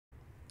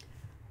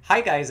Hi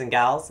guys and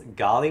gals,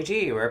 golly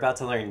gee, we're about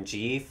to learn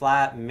G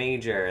flat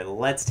major.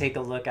 Let's take a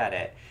look at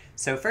it.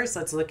 So first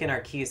let's look in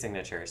our key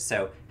signatures.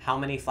 So how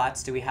many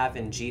flats do we have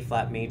in G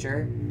flat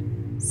major?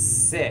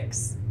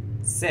 Six.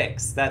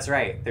 Six, that's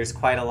right. There's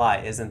quite a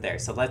lot, isn't there?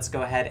 So let's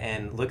go ahead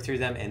and look through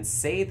them and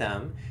say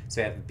them.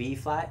 So we have B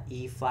flat,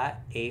 E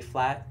flat, A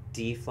flat,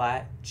 D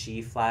flat,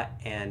 G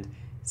flat, and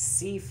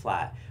C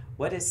flat.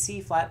 What is C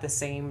flat the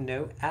same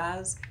note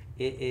as?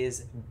 It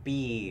is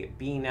B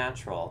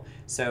natural.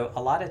 So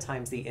a lot of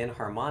times the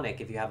enharmonic,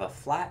 if you have a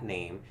flat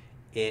name,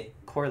 it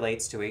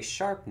correlates to a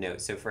sharp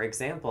note. So for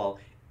example,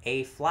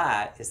 A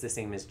flat is the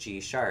same as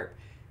G sharp.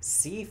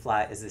 C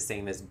flat is the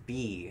same as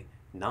B,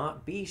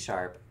 not B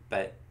sharp,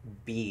 but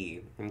B,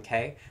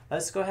 okay?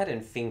 Let's go ahead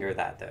and finger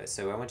that though.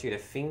 So I want you to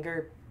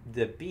finger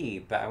the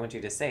B, but I want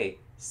you to say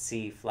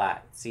C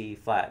flat, C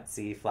flat,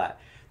 C flat.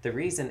 The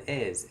reason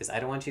is I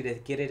don't want you to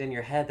get it in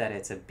your head that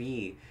it's a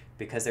B,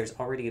 because there's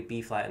already a B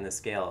flat in the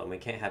scale, and we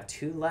can't have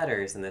two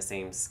letters in the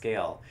same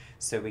scale.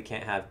 So we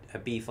can't have a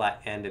B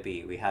flat and a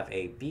B. We have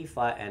a B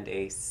flat and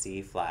a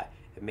C flat.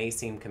 It may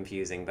seem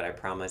confusing, but I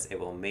promise it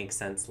will make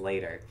sense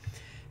later.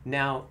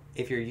 Now,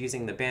 if you're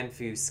using the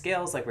Banfu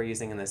scales like we're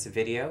using in this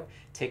video,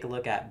 take a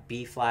look at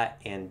B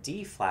flat and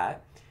D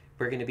flat.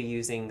 We're going to be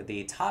using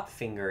the top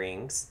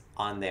fingerings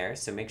on there,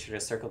 so make sure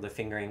to circle the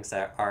fingerings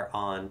that are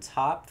on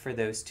top for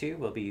those two.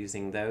 We'll be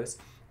using those.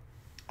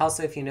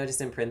 Also, if you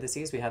notice in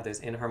parentheses, we have those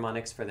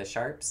enharmonics for the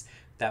sharps.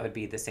 That would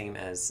be the same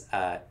as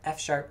F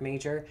sharp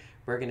major.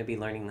 We're going to be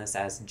learning this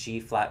as G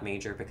flat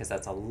major because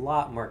that's a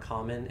lot more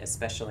common,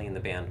 especially in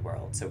the band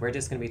world. So we're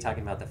just going to be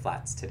talking about the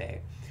flats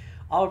today.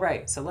 All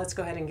right, so let's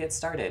go ahead and get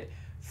started.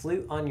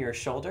 Flute on your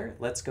shoulder.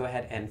 Let's go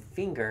ahead and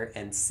finger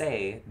and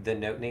say the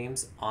note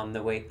names on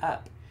the way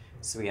up.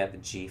 So we have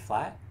G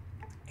flat,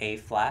 A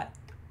flat,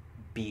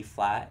 B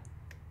flat,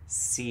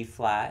 C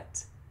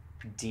flat,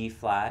 D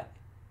flat,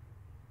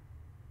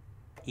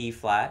 E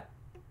flat,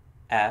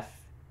 F,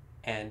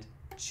 and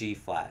G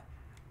flat.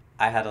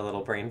 I had a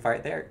little brain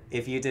fart there.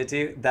 If you did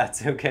too,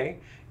 that's okay.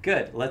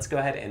 Good. Let's go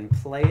ahead and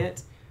play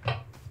it.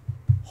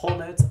 Whole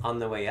notes on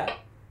the way up.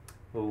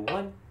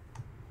 1,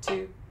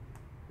 2,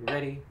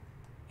 ready,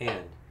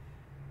 and.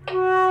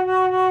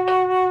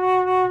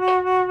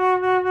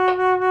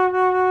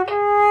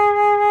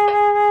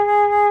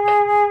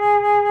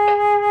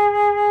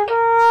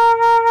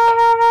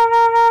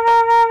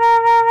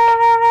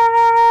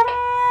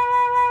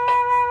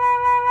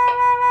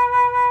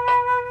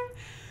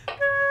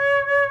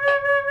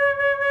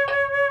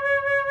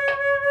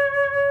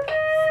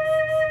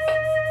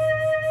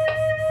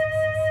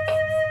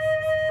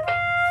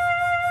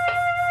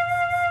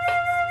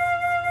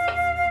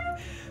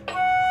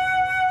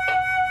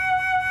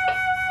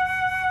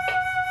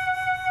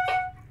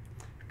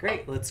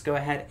 Great, let's go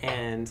ahead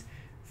and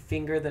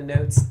finger the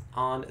notes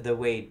on the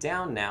way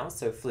down now.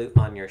 So flute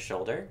on your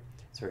shoulder.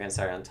 So we're going to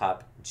start on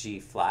top, G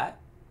flat,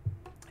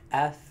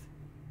 F,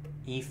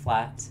 E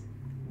flat,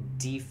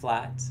 D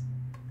flat,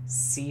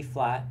 C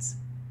flat,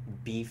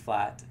 B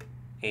flat,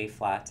 A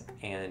flat,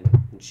 and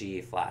G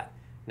flat.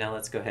 Now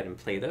let's go ahead and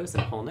play those in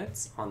whole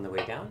notes on the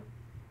way down.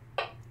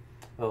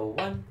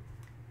 1,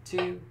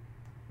 2,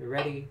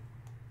 ready,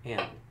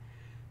 and.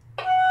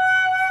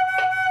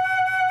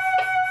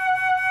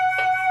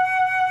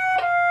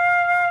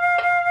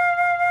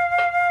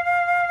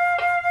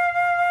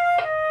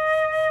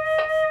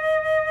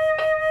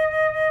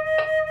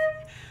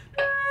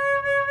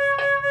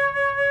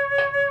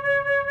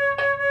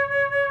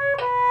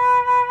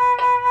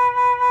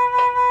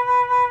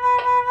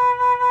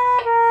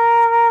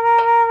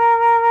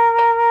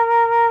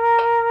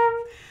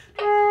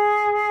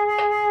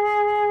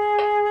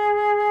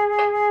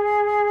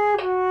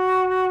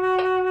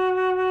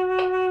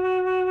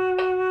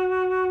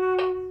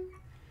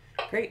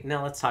 Great,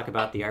 now let's talk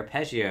about the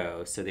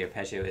arpeggio. So the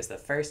arpeggio is the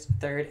first,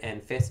 third,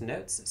 and fifth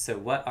notes. So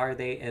what are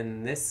they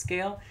in this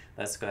scale?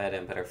 Let's go ahead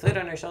and put our flute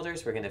on our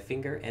shoulders. We're going to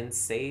finger and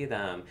say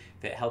them.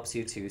 If it helps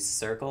you to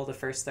circle the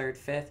first, third,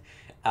 fifth,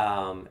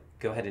 go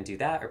ahead and do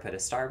that or put a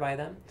star by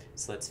them.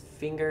 So let's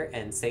finger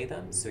and say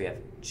them. So we have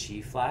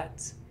G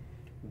flat,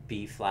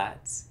 B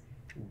flat,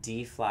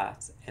 D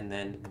flat, and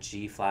then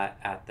G flat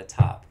at the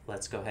top.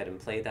 Let's go ahead and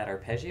play that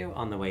arpeggio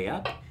on the way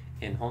up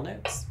in whole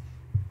notes.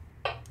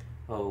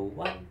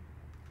 1,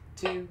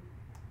 2,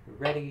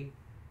 ready,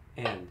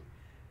 and.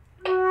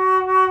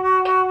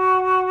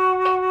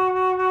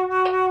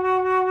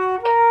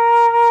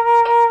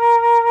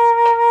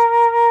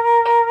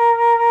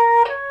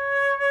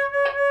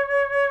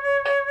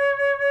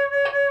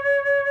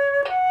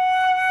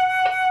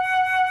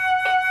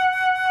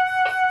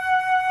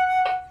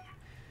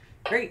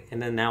 Great,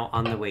 and then now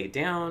on the way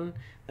down,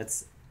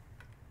 let's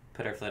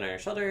put our flute on our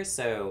shoulders.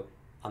 So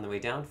on the way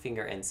down,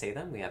 finger and say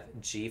them. We have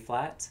G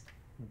flat,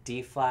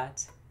 D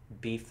flat,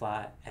 B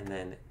flat, and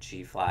then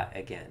G flat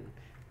again.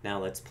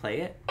 Now let's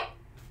play it.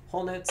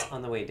 Whole notes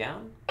on the way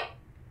down.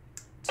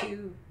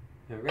 2,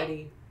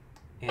 ready,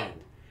 and.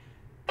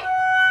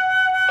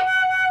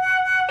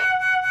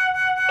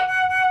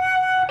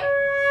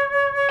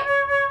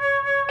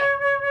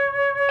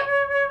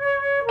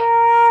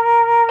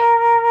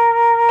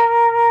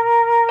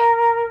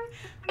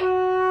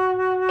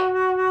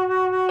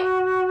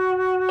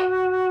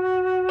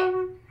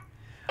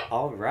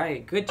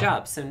 Good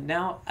job. So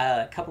now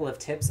a couple of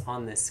tips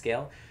on this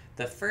scale.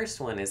 The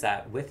first one is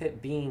that with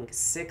it being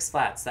 6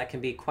 flats, that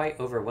can be quite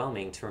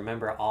overwhelming to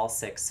remember all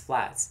 6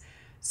 flats.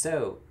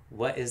 So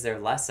what is there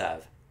less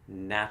of?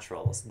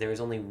 Naturals. There's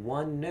only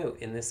one note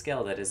in the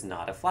scale that is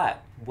not a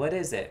flat. What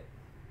is it?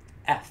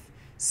 F.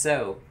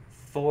 So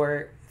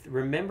for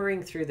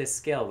remembering through this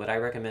scale, what I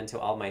recommend to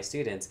all my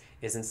students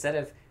is instead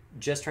of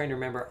just trying to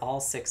remember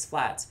all 6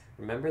 flats,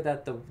 remember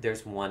that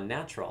there's one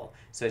natural.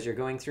 So as you're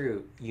going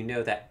through, you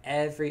know that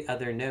every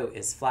other note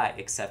is flat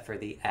except for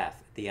the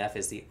F. The F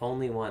is the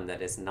only one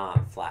that is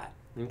not flat.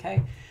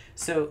 Okay?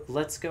 So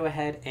let's go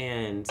ahead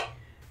and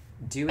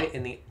do it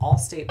in the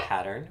all-state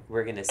pattern.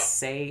 We're going to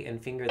say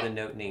and finger the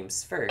note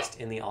names first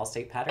in the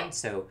all-state pattern.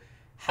 So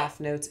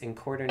half notes and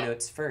quarter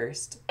notes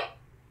first.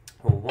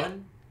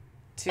 1,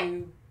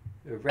 2,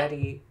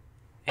 ready,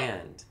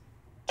 and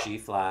G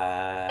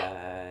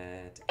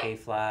flat, A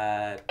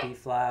flat, B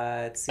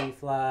flat, C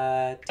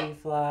flat, D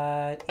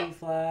flat, E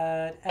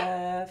flat,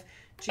 F,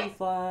 G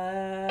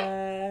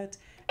flat,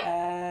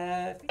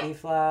 F, E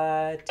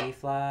flat, D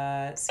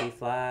flat, C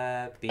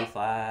flat, B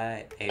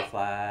flat, A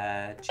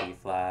flat, G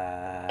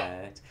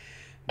flat,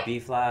 B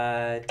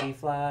flat, D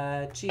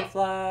flat, G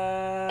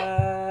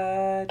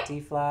flat, D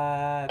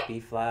flat, B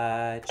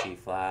flat, G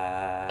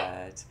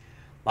flat.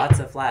 Lots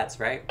of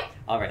flats, right?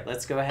 All right,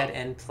 let's go ahead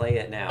and play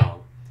it now.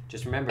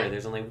 Just remember,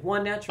 there's only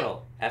one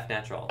natural, F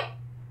natural.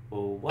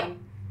 1,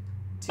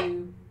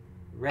 2,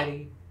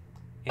 ready,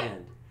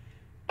 and.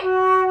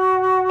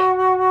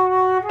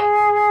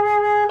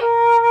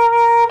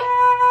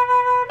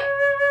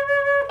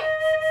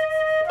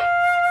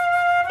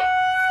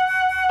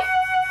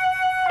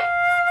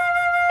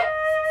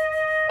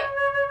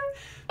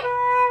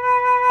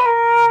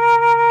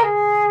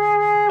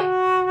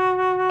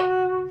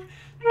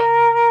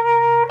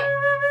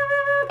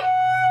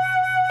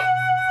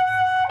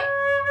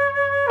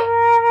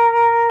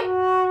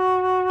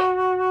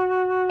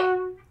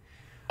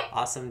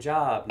 Awesome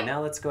job.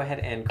 Now let's go ahead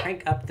and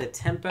crank up the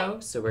tempo.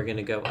 So we're going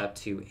to go up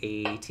to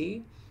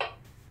 80.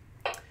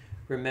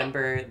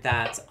 Remember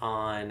that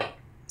on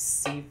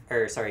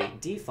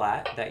D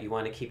flat that you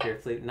want to keep your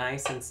flute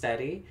nice and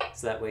steady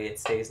so that way it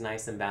stays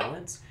nice and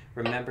balanced.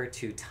 Remember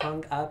to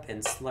tongue up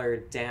and slur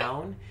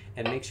down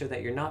and make sure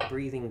that you're not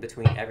breathing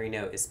between every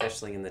note,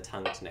 especially in the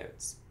tongued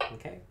notes.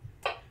 Okay?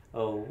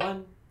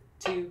 1,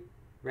 2,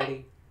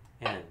 ready,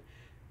 and.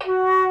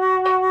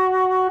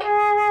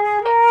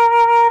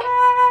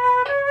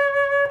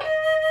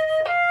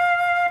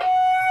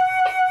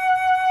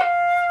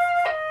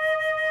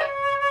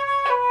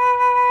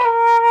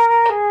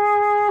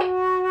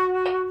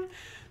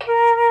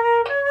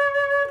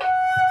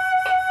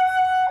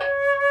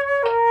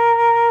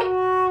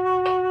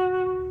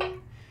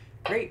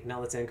 Great, now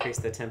let's increase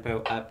the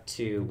tempo up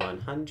to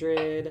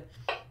 100.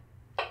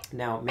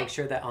 Now make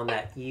sure that on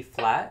that E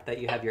flat that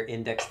you have your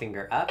index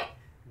finger up.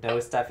 No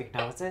stuffing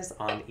noses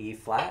on E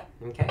flat,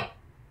 okay?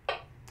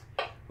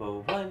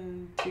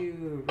 1,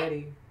 2,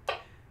 ready.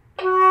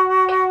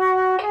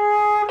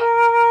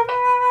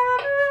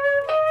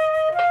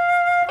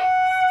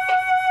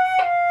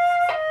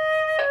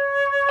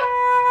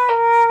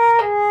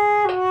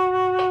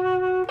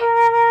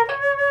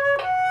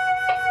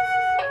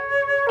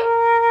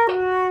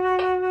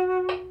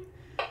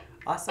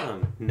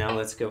 Awesome. Now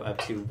let's go up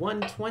to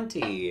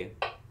 120.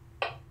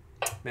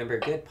 Remember,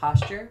 good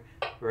posture.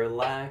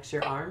 Relax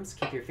your arms.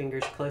 Keep your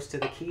fingers close to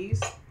the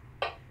keys.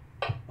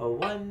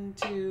 1,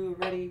 2,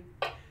 ready.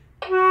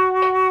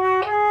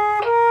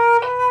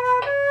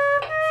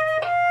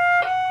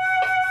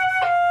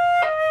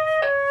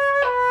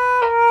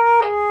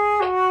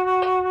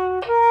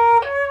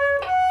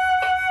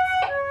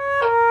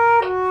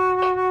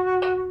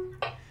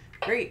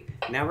 Great.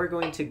 Now we're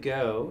going to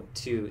go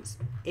to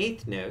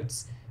 8th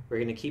notes. We're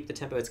going to keep the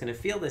tempo. It's going to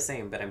feel the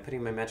same, but I'm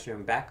putting my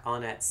metronome back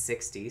on at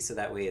 60, so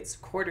that way it's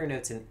quarter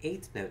notes and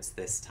 8th notes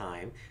this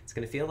time. It's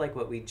going to feel like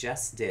what we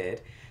just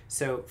did.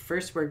 So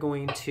first we're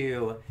going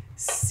to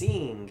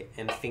sing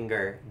and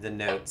finger the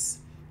notes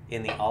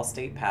in the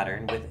all-state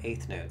pattern with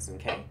 8th notes,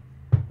 okay?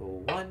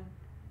 1,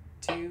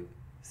 2,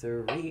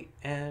 3,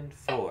 and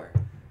 4.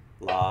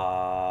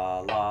 La,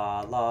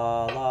 la,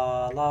 la,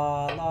 la,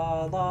 la,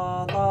 la,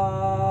 la, la,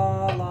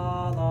 la, la,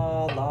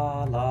 la,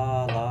 la,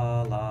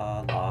 la,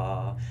 la,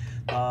 la.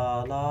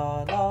 La,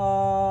 la,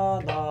 la,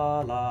 la,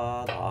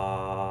 la,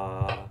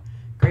 la.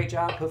 Great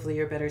job. Hopefully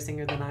you're a better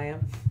singer than I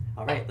am.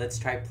 All right, let's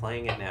try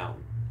playing it now.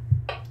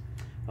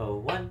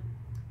 1,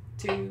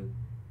 2,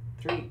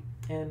 3,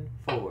 and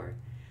 4.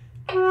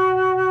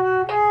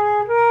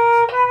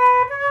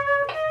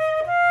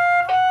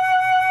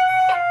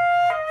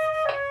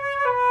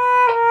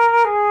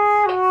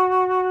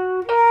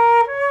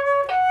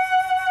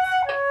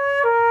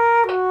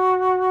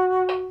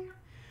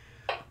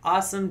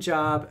 Awesome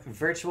job.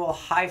 Virtual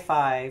high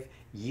five.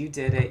 You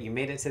did it. You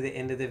made it to the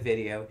end of the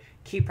video.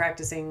 Keep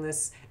practicing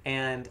this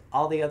and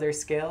all the other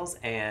scales,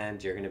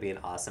 and you're going to be an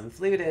awesome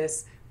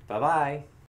flutist. Bye-bye.